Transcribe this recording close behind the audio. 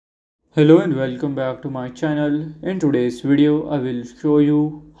Hello and welcome back to my channel. In today's video, I will show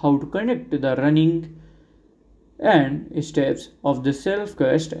you how to connect the running and steps of the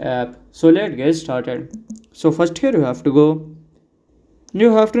self-quest app. So let's get started. So first here you have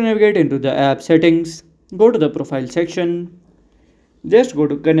to navigate into the app settings, go to the profile section, just go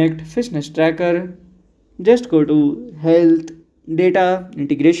to connect fitness tracker, just go to health, data,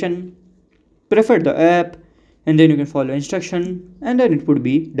 integration, prefer the app and then you can follow instruction and then it would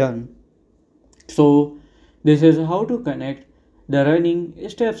be done. So this is how to connect the running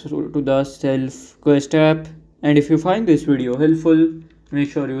steps to the self quest app. And if you find this video helpful,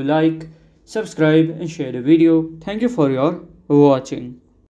 make sure you like, subscribe and share the video. Thank you for your watching.